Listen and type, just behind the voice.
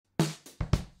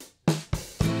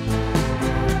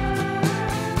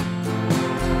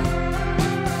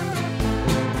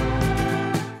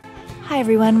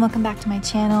everyone, welcome back to my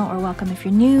channel, or welcome if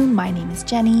you're new. My name is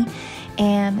Jenny,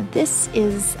 and this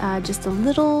is just a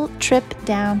little trip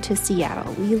down to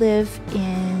Seattle. We live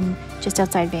in just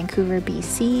outside Vancouver,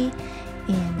 BC,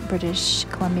 in British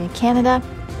Columbia, Canada,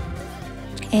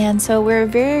 and so we're a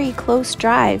very close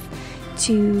drive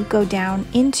to go down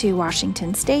into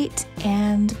Washington State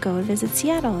and go visit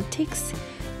Seattle. It takes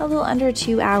a little under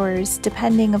 2 hours,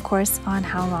 depending, of course, on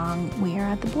how long we are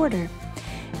at the border.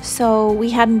 So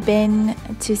we hadn't been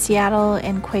to Seattle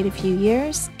in quite a few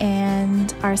years,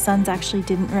 and our sons actually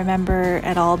didn't remember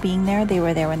at all being there. They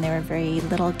were there when they were very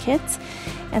little kids,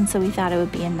 and so we thought it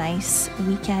would be a nice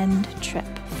weekend trip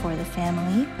for the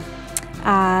family.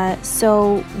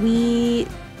 So we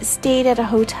stayed at a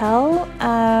hotel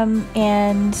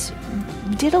and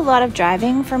did a lot of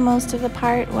driving for most of the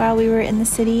part while we were in the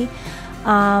city.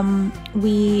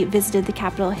 We visited the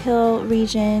Capitol Hill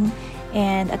region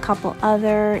and a couple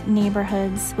other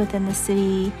neighborhoods within the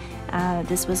city.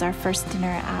 This was our first dinner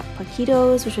at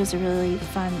Poquitos, which was a really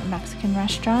fun Mexican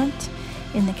restaurant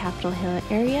in the Capitol Hill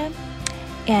area.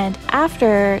 And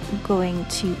after going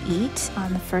to eat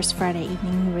on the first Friday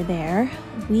evening we were there,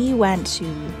 we went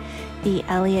to the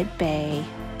Elliott Bay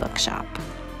Bookshop.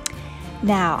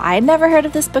 Now, I had never heard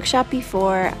of this bookshop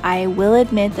before. I will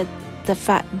admit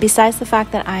that besides the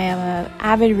fact that I am an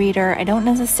avid reader, I don't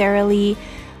necessarily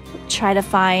try to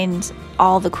find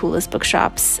all the coolest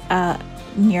bookshops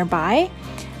nearby,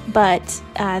 but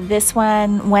this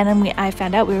one, when I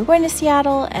found out we were going to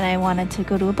Seattle and I wanted to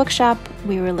go to a bookshop,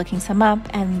 we were looking some up,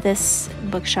 and this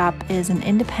bookshop is an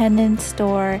independent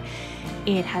store.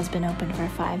 It has been open for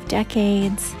 5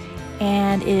 decades,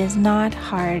 and it is not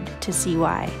hard to see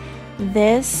why.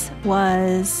 This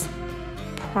was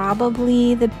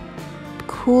probably the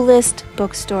coolest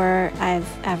bookstore I've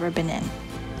ever been in.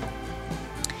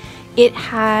 It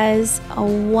has a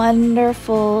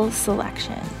wonderful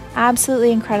selection,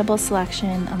 absolutely incredible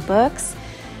selection of books.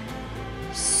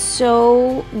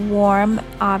 So warm.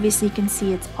 Obviously you can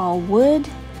see it's all wood,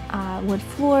 wood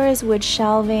floors, wood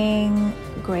shelving,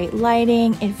 great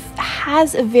lighting. It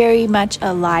has a very much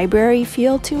a library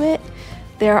feel to it.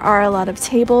 There are a lot of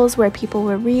tables where people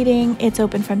were reading. It's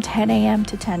open from 10 a.m.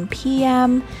 to 10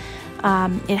 p.m.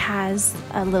 It has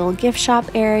a little gift shop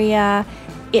area.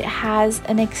 It has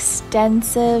an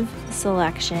extensive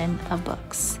selection of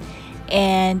books,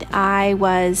 and I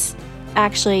was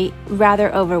actually rather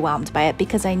overwhelmed by it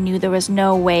because I knew there was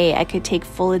no way I could take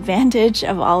full advantage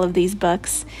of all of these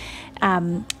books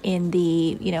in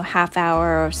the half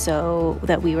hour or so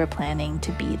that we were planning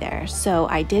to be there. So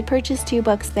I did purchase 2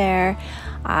 books there.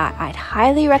 I'd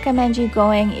highly recommend you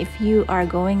going if you are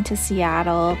going to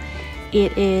Seattle.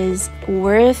 It is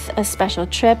worth a special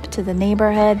trip to the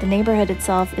neighborhood. The neighborhood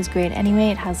itself is great anyway.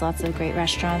 It has lots of great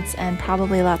restaurants and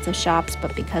probably lots of shops,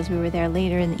 but because we were there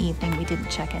later in the evening, we didn't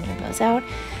check any of those out.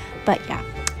 But yeah,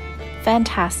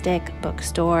 fantastic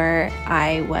bookstore.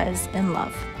 I was in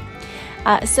love.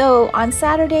 So on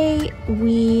Saturday,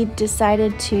 we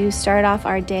decided to start off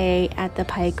our day at the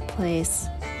Pike Place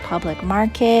Public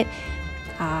Market.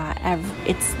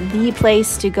 It's the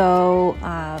place to go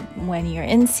when you're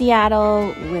in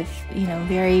Seattle with,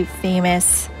 very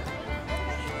famous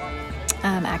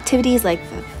activities like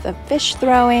the fish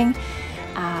throwing.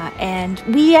 And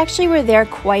we actually were there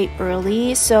quite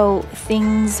early, so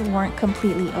things weren't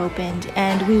completely opened,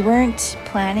 and we weren't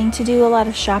planning to do a lot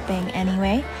of shopping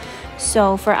anyway.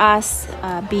 So for us,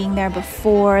 being there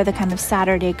before the kind of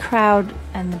Saturday crowd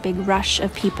and the big rush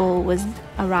of people was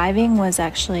arriving was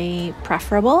actually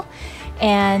preferable.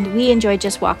 And we enjoyed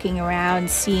just walking around,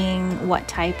 seeing what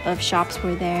type of shops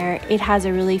were there. It has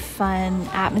a really fun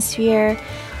atmosphere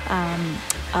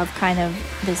of kind of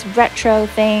this retro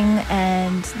thing,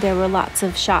 and there were lots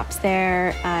of shops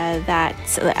there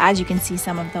so as you can see,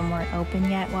 some of them weren't open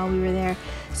yet while we were there.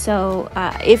 So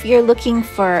if you're looking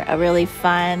for a really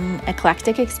fun,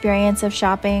 eclectic experience of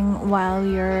shopping while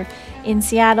you're in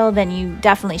Seattle, then you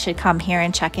definitely should come here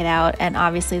and check it out. And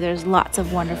obviously there's lots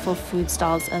of wonderful food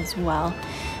stalls as well.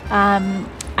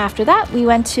 After that, we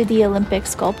went to the Olympic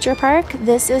Sculpture Park.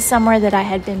 This is somewhere that I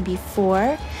had been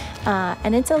before,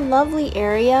 and it's a lovely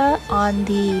area on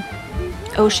the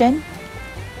ocean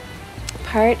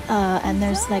part, and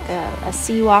there's like a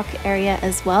sea walk area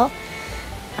as well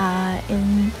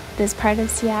in this part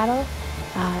of Seattle.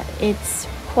 It's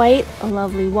quite a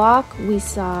lovely walk. We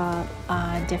saw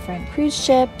different cruise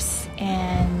ships,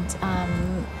 and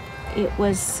it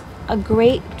was a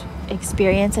great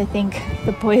experience. I think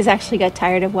the boys actually got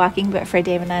tired of walking, but for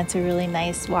Dave and I, it's a really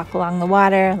nice walk along the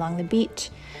water, along the beach.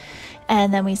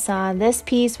 And then we saw this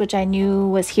piece, which I knew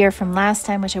was here from last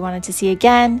time, which I wanted to see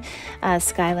again,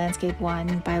 Sky Landscape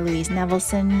 1 by Louise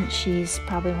Nevelson. She's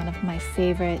probably one of my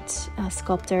favorite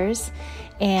sculptors.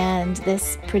 And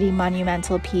this pretty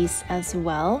monumental piece as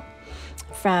well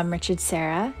from Richard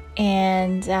Serra.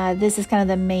 And this is kind of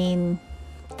the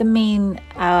main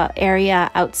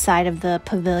area outside of the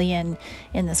pavilion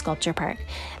in the sculpture park.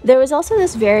 There was also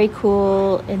this very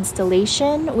cool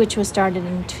installation which was started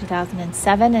in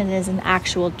 2007, and is an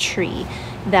actual tree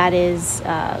that is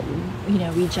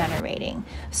regenerating.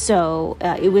 So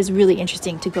it was really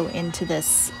interesting to go into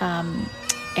this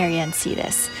area and see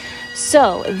this.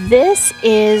 So this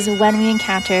is when we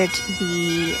encountered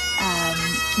the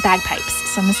bagpipes.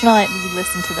 So I'm just gonna let you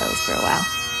listen to those for a while.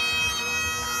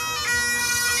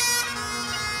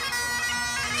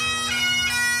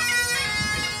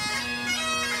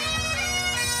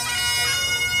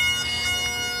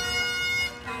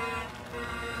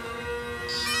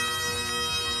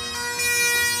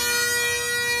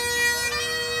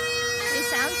 They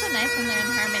sound so nice when they're in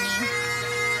harmony.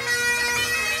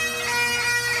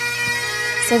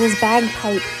 So this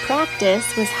bagpipe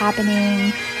practice was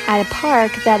happening at a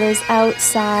park that is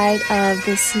outside of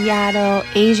the Seattle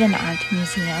Asian Art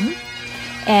Museum.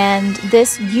 And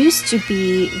this used to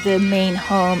be the main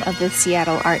home of the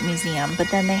Seattle Art Museum, but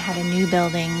then they had a new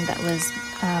building that was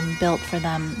built for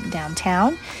them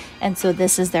downtown. And so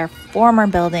this is their former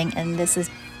building, and this has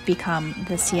become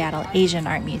the Seattle Asian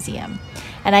Art Museum.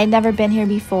 And I'd never been here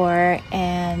before,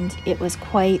 and it was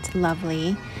quite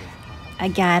lovely.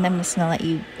 Again, I'm just going to let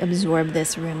you absorb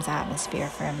this room's atmosphere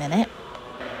for a minute.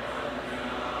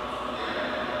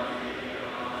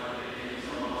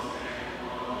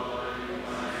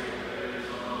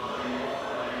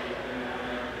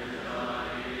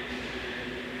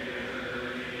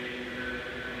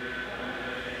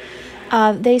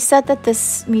 They said that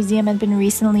this museum had been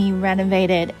recently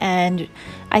renovated, and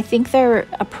I think their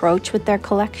approach with their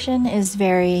collection is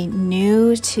very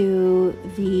new to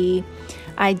the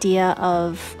idea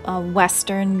of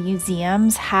Western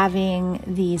museums having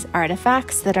these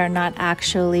artifacts that are not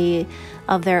actually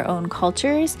of their own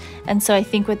cultures. And so I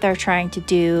think what they're trying to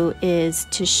do is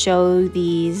to show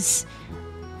these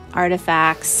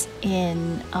artifacts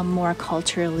in a more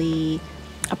culturally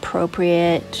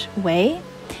appropriate way.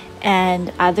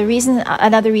 And another reason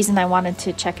I wanted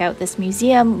to check out this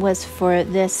museum was for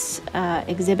this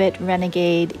exhibit,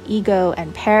 Renegade Ego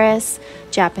and Paris,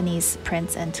 Japanese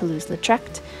Prints and Toulouse-Lautrec.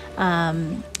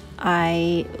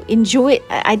 I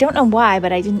don't know why,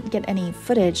 but I didn't get any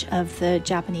footage of the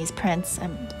Japanese prints. I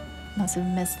must have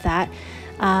missed that.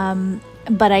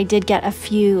 But I did get a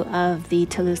few of the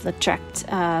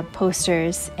Toulouse-Lautrec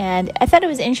posters, and I thought it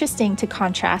was interesting to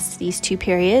contrast these two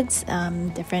periods,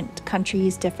 different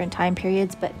countries, different time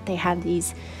periods, but they had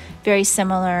these very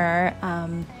similar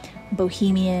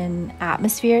bohemian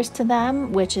atmospheres to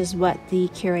them, which is what the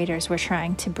curators were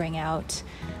trying to bring out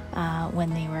when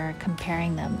they were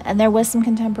comparing them. And there was some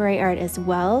contemporary art as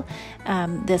well.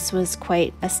 This was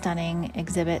quite a stunning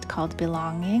exhibit called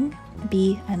Belonging,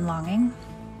 Be and Longing,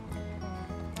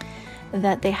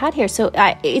 that they had here. So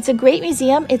it's a great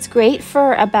museum. It's great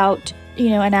for about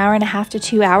an hour and a half to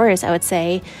 2 hours, I would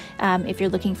say, if you're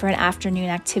looking for an afternoon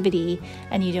activity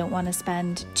and you don't want to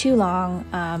spend too long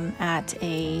at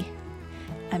a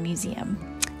museum.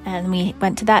 And we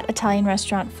went to that Italian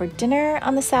restaurant for dinner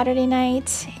on the Saturday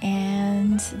night,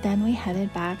 and then we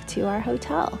headed back to our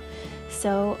hotel.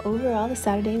 So overall, the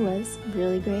Saturday was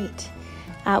really great.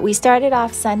 We started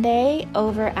off Sunday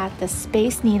over at the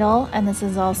Space Needle, and this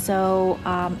is also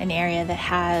an area that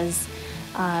has,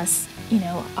 a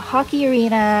hockey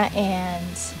arena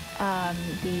and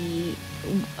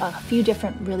a few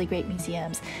different really great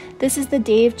museums. This is the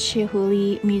Dave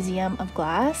Chihuly Museum of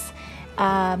Glass,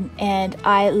 and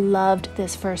I loved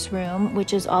this first room,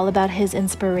 which is all about his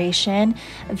inspiration.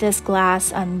 This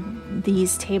glass on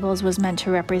these tables was meant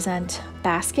to represent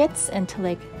baskets and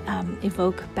to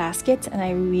evoke baskets, and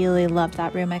I really loved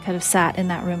that room. I could have sat in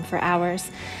that room for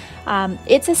hours.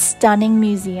 It's a stunning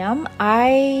museum.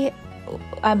 I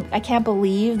can't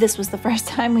believe this was the first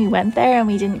time we went there and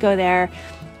we didn't go there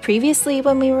previously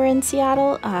when we were in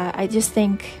Seattle. I just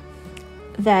think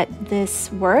that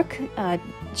this work,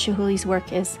 Chihuly's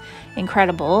work, is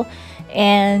incredible,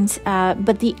 and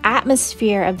but the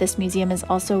atmosphere of this museum is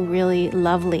also really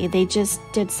lovely. They just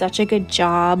did such a good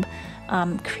job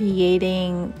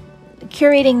curating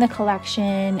the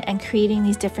collection and creating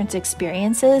these different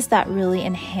experiences that really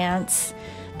enhance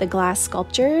the glass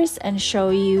sculptures and show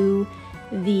you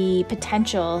the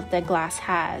potential that glass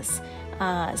has.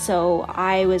 So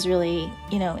I was really,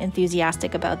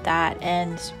 enthusiastic about that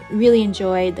and really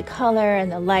enjoyed the color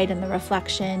and the light and the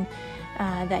reflection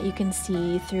that you can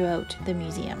see throughout the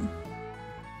museum.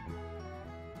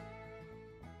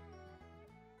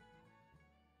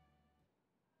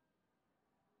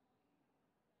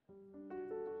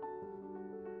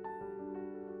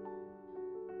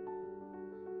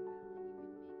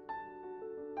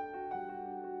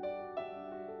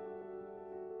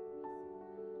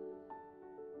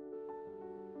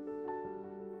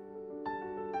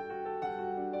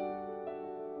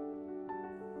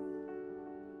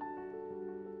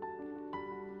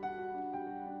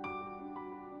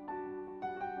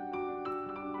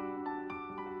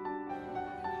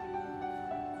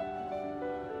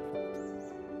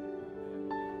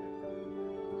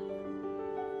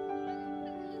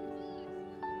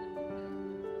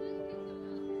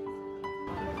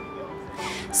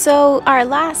 So our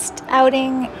last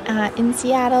outing in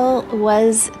Seattle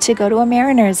was to go to a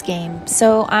Mariners game.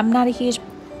 So I'm not a huge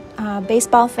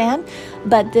baseball fan,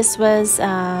 but this was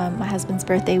my husband's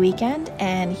birthday weekend,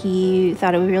 and he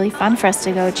thought it would be really fun for us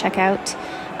to go check out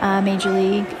Major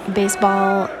League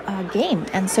Baseball game,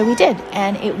 and so we did,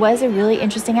 and it was a really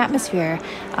interesting atmosphere.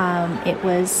 It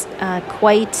was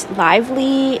quite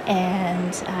lively,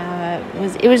 and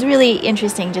it was really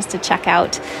interesting just to check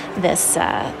out this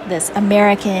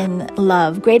American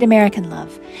love, great American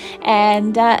love.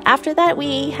 And after that,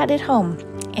 we headed home.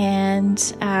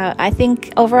 And I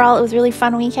think overall it was a really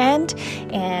fun weekend,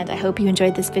 and I hope you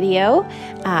enjoyed this video.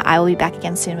 I will be back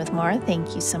again soon with more.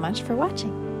 Thank you so much for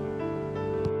watching.